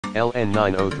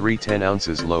LN903 10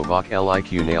 ounces low VOC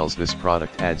LIQ nails. This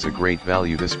product adds a great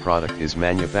value. This product is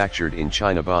manufactured in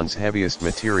China. Bond's heaviest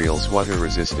materials, water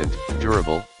resistant,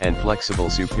 durable, and flexible.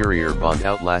 Superior bond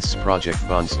outlasts project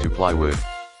bonds to plywood,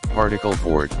 particle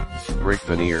board, brick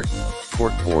veneer,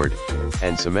 cork board,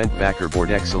 and cement backer board.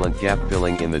 Excellent gap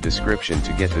filling in the description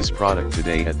to get this product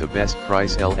today at the best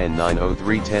price.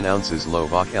 LN903 10 ounces low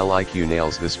VOC LIQ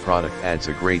nails. This product adds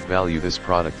a great value. This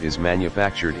product is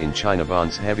manufactured in China.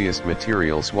 Bond's heaviest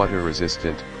materials, water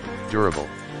resistant, durable,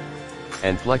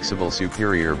 and flexible.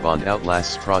 Superior bond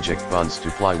outlasts project bonds to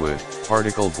plywood,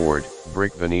 particle board,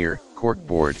 brick veneer, cork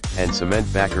board, and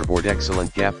cement backer board.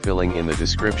 Excellent gap filling in the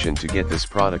description to get this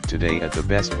product today at the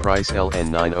best price.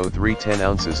 LN903 10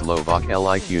 ounces low VOC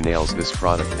LIQ nails. This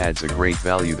product adds a great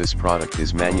value. This product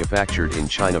is manufactured in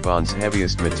China. Bond's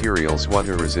heaviest materials,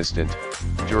 water resistant,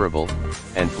 durable,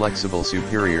 and flexible.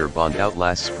 Superior bond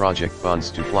outlasts project bonds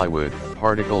to plywood,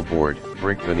 particle board,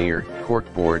 brick veneer, cork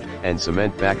board, and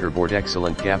cement backer board.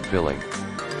 Excellent gap filling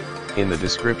in the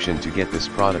description to get this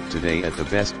product today at the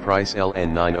best price.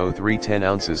 LN903 10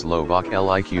 ounces low VOC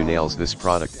LIQ nails. This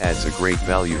product adds a great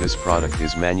value. This product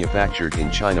is manufactured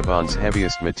in China. Bond's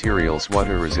heaviest materials,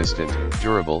 water resistant,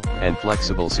 durable, and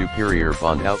flexible. Superior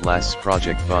bond outlasts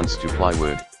project bonds to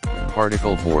plywood,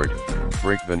 particle board,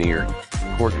 brick veneer,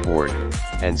 cork board,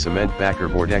 and cement backer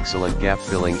board. Excellent gap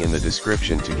filling in the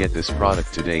description to get this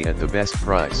product today at the best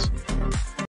price.